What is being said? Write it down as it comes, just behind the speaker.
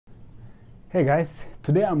Hey guys,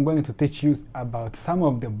 today I'm going to teach you about some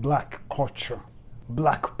of the black culture,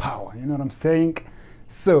 black power, you know what I'm saying?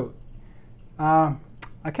 So, I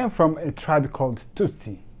came from a tribe called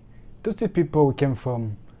Tutsi. Tutsi people came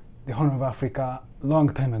from the Horn of Africa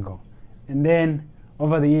long time ago. And then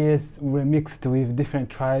over the years we were mixed with different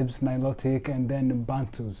tribes, Nilotic and then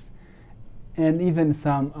Bantus. And even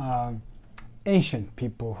some ancient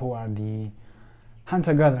people who are the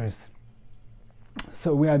hunter-gatherers.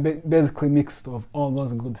 So we are basically mixed of all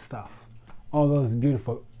those good stuff, all those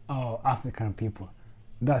beautiful African people.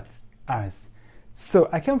 That's us. So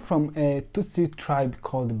I came from a Tutsi tribe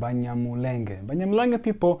called banyamulenge. Banyamulenge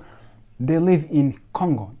people, they live in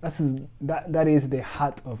Congo. That is the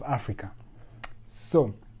heart of Africa.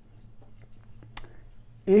 So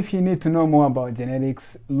if you need to know more about genetics,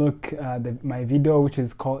 look at my video, which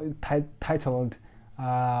is titled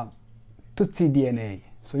Tutsi DNA.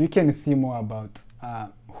 So you can see more about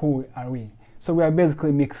who are we. So we are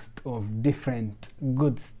basically mixed of different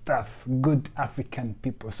good stuff, good African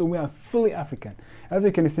people. So we are fully African. As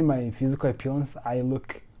you can see my physical appearance, I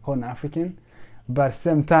look Horn African, but at the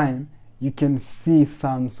same time you can see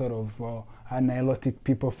some sort of Nilotic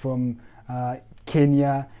people from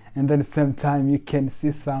Kenya, and then at the same time you can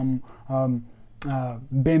see some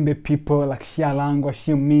Bembe people like Shialangwa,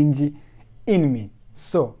 Shiminji in me.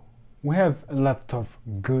 So we have a lot of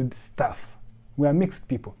good stuff. We are mixed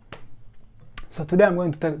people. So today I'm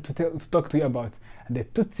going to talk to you about the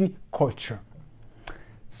Tutsi culture.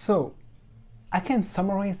 So I can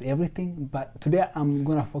summarize everything, but today I'm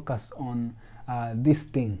going to focus on this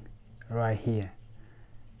thing right here.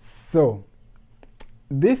 So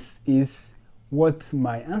this is what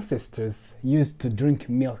my ancestors used to drink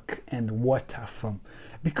milk and water from,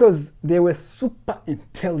 because they were super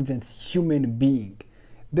intelligent human beings.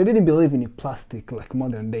 They didn't believe in plastic like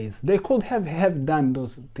modern days. They could have done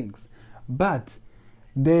those things, but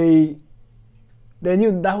they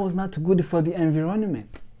knew that was not good for the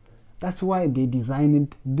environment. That's why they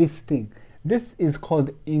designed this thing. This is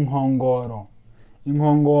called inhongoro.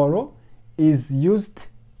 Inhongoro is used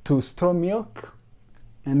to store milk,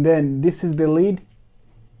 and then this is the lid.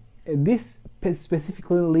 This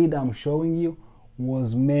specifically lid I'm showing you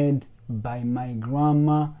was made by my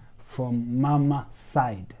grandma from mama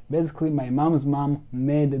side. Basically my mom's mom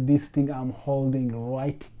made this thing I'm holding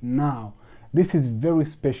right now. This is very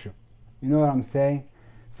special, you know what I'm saying?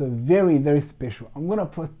 So very, very special. I'm gonna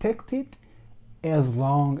protect it as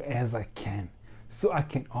long as I can, so I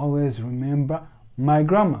can always remember my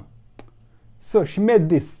grandma. So she made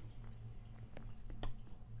this.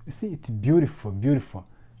 You see, it's beautiful, beautiful.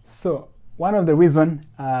 So one of the reasons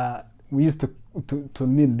we used to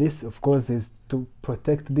need this, of course, is to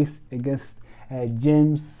protect this against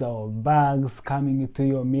germs or bugs coming into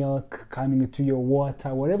your milk, coming into your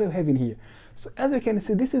water, whatever you have in here. So as you can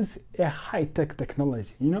see, this is a high-tech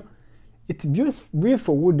technology, you know. It's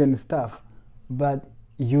beautiful wooden stuff, but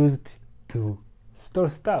used to store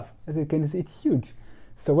stuff. As you can see, it's huge.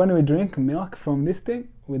 So when we drink milk from this thing,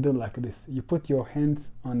 we do like this. You put your hands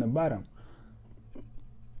on the bottom,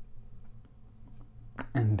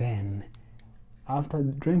 and then after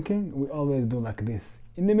drinking, we always do like this.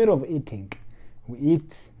 In the middle of eating, we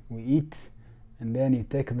eat, and then you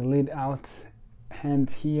take the lid out,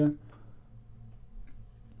 hands here,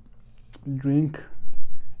 drink,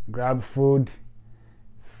 grab food.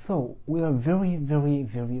 So we are very, very,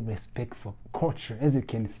 very respectful culture. As you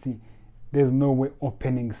can see, there's no way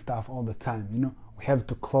opening stuff all the time, you know. We have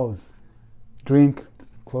to close, drink,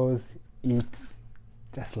 close, eat,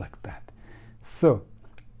 just like that. So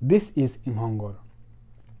this is Imhongoro.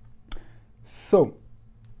 So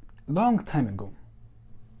long time ago,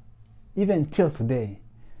 even till today,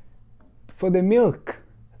 for the milk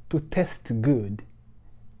to taste good,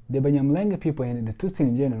 the Banyamulenge people and the Tutsi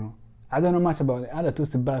in general, I don't know much about the other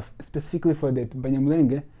Tutsi, but specifically for the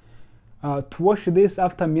Banyamulenge, to wash this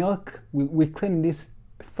after milk, we clean this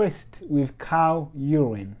first with cow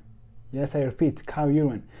urine. Yes, I repeat, cow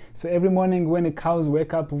urine. So every morning when the cows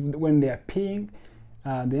wake up, when they are peeing,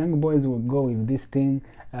 the young boys will go with this thing,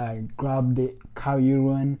 grab the cow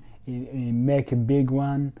urine, make a big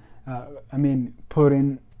one, put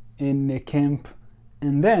in the camp,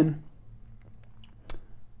 and then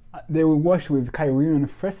they will wash with cow urine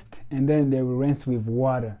first, and then they will rinse with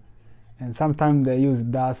water. And sometimes they use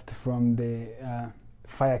dust from the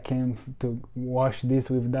fire camp to wash this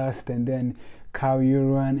with dust, and then cow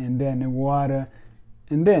urine, and then water.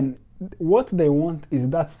 And then what they want is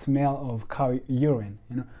that smell of cow urine.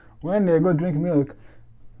 You know, when they go drink milk,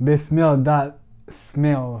 they smell that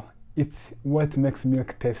smell. It's what makes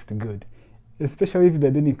milk taste good. especially if they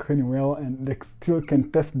didn't clean well and they still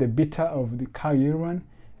can taste the bitter of the cow urine.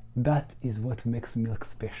 That is what makes milk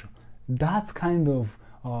special. That kind of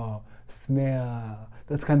smell,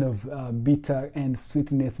 that kind of bitter and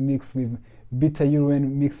sweetness mixed with bitter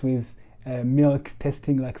urine mixed with milk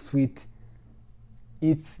tasting like sweet.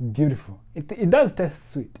 It's beautiful. It does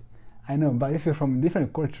taste sweet, I know, but if you're from a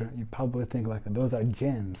different culture, you probably think like those are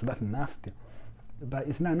gems, that's nasty. But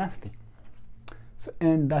it's not nasty. So,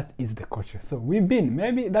 and that is the culture. So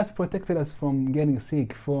maybe that's protected us from getting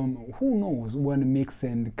sick from who knows when mix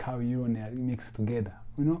and cow urine are mixed together,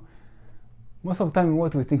 you know. Most of the time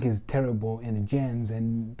what we think is terrible and gems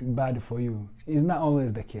and bad for you is not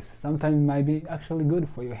always the case. Sometimes it might be actually good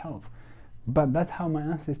for your health. But that's how my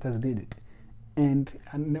ancestors did it. And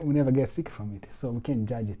we never get sick from it, so we can't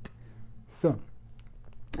judge it. So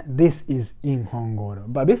this is inkongoro,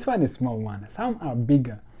 but this one is small one. Some are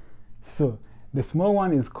bigger. So the small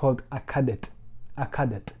one is called a cadet.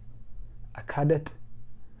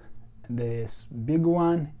 The big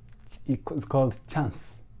one is called chance.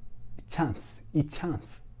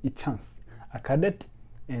 A cadet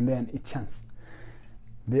and then a chance.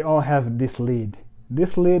 They all have this lead.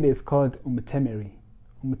 This lead is called umutemeri.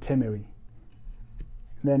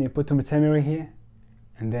 Then you put umutemeri here,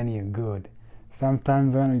 and then you're good.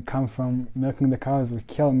 Sometimes when we come from milking the cows, we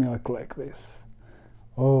kill milk like this.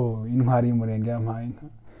 Oh,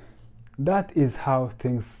 that is how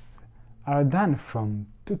things are done from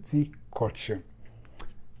Tutsi culture.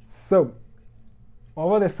 So,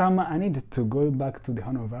 over the summer, I needed to go back to the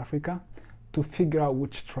Horn of Africa to figure out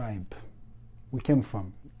which tribe we came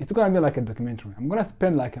from. It's gonna be like a documentary. I'm gonna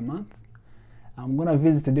spend like a month. I'm gonna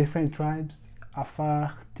visit the different tribes: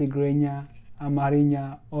 Afar, Tigrinya,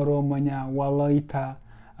 Amarinya, Oromonya, Waloita,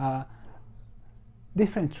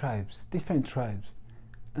 different tribes.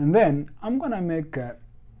 And then I'm gonna make a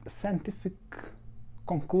scientific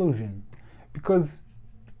conclusion, because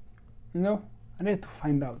you know, I need to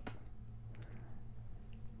find out.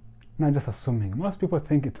 Not just assuming. Most people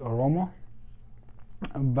think it's Oromo,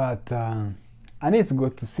 but I need to go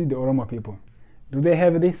to see the Oromo people. Do they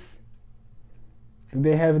have this?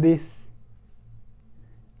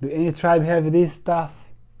 Do any tribe have this stuff?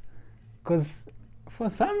 Because for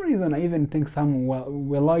some reason I even think some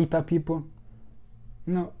Weloita people,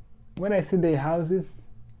 you know, when I see their houses,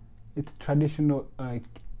 it's traditional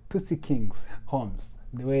Tutsi kings homes.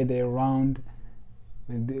 The way they're round,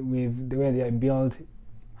 with the way they are built,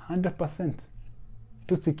 100%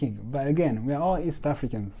 Tutsi king. But again, we are all East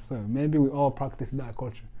Africans, so maybe we all practice that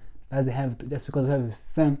culture. Doesn't have to, just because we have the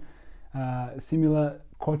same similar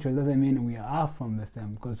culture doesn't mean we are from the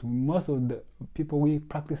same, because most of the people we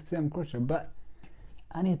practice the same culture. But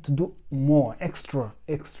I need to do more extra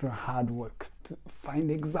hard work to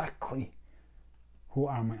find exactly who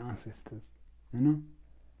are my ancestors, you know.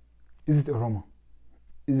 Is it Oromo?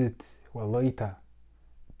 Is it Waloita,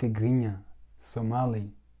 Tigrinya,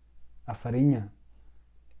 Somali, Afarinya,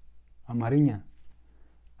 Amarinya?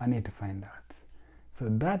 I need to find out. So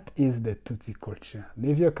that is the Tutsi culture.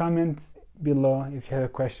 Leave your comments below if you have a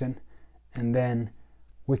question, and then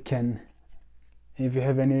we can, if you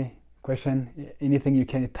have any question, anything, you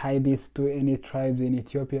can tie this to any tribes in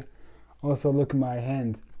Ethiopia. Also, look my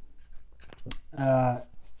hand. My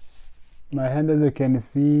hand, as you can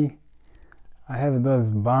see, I have those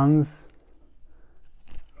bands.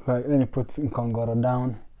 Like, let me put Nkongoro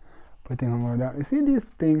down. Putting Nkongoro down. You see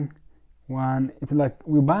this thing? One, it's like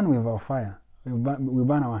we burn with our fire. We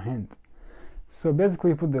burn our hands. So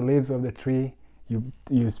basically, you put the leaves of the tree.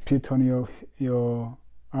 You spit on your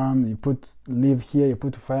arm. You put leaf here. You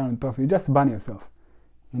put fire on top. You just burn yourself.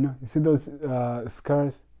 You know. You see those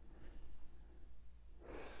scars?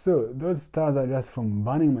 So those stars are just from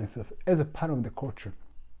burning myself as a part of the culture.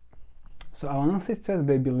 So our ancestors,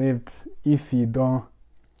 they believed if you don't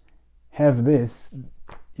have this,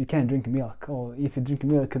 you can't drink milk, or if you drink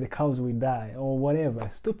milk, the cows will die, or whatever.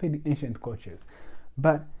 Stupid ancient cultures.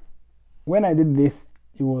 But when I did this,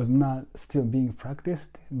 it was not still being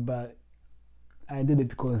practiced, but I did it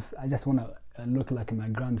because I just want to look like my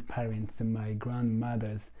grandparents and my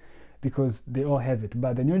grandmothers, because they all have it.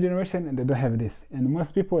 But the new generation, they don't have this, and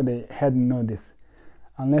most people, they hadn't known this,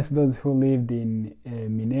 unless those who lived in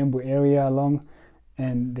Minembwe area along,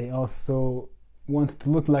 and they also want to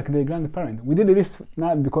look like their grandparent. We did this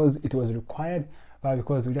not because it was required, but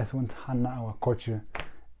because we just want to honor our culture.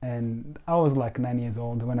 And I was like 9 years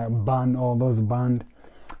old when I burned all those band.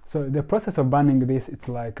 So the process of burning this, it's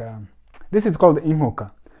like this is called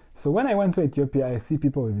imhoka. So when I went to Ethiopia, I see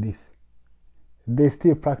people with this. They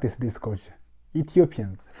still practice this culture.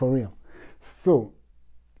 Ethiopians, for real. So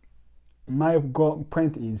my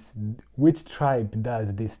point is, which tribe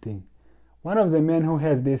does this thing? One of the men who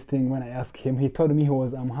has this thing, when I asked him, he told me he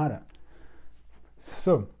was Amhara.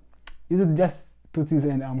 So, is it just Tutsis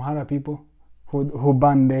and Amhara people who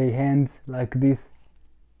burn their hands like this?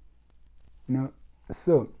 You know,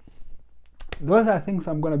 so those are things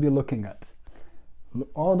I'm gonna be looking at.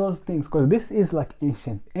 All those things, because this is like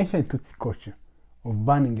ancient Tutsi culture of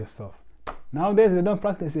burning yourself. Nowadays they don't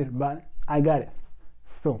practice it, but I got it.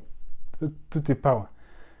 So, Tutsi power.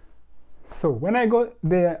 So when I go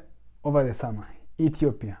there over the summer,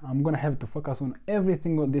 Ethiopia, I'm gonna have to focus on every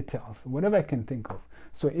single details, whatever I can think of.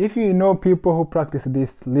 So if you know people who practice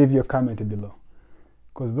this, leave your comment below,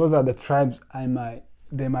 because those are the tribes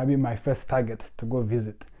they might be my first target to go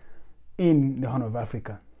visit in the Horn of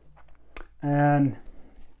Africa. And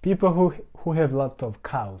people who have lots of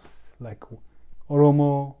cows, like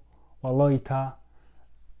Oromo, Waloita,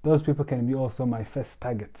 those people can be also my first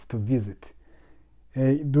targets to visit.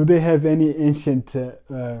 Do they have any ancient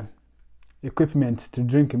equipment to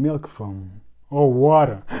drink milk from, or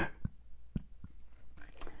water?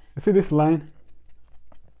 You see this line?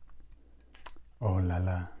 Oh la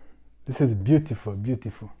la, this is beautiful,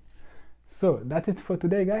 beautiful. So that's it for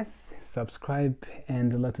today, guys. Subscribe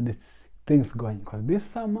and let these things going, because this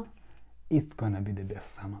summer it's gonna be the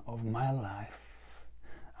best summer of my life.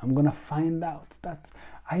 I'm gonna find out that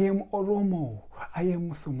I am Oromo, I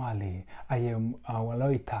am Somali, I am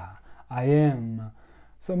Waloita, I am.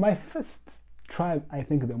 So my first tribe I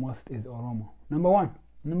think the most is Oromo. Number 1.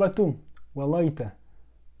 Number 2, Waloita.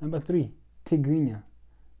 Number 3, Tigrinya.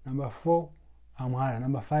 Number 4, Amhara.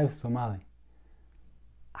 Number 5, Somali.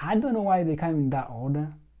 I don't know why they come in that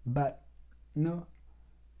order, but no.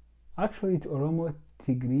 Actually it's Oromo,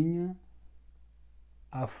 Tigrinya,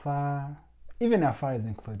 Afar, even Afar is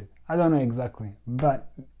included. I don't know exactly,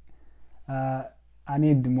 but I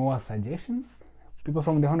need more suggestions. People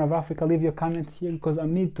from the Horn of Africa, leave your comments here, because I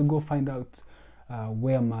need to go find out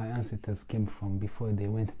where my ancestors came from before they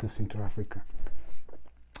went to Central Africa.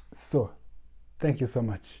 So, thank you so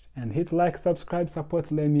much, and hit like, subscribe,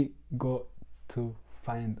 support. Let me go to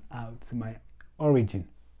find out my origin.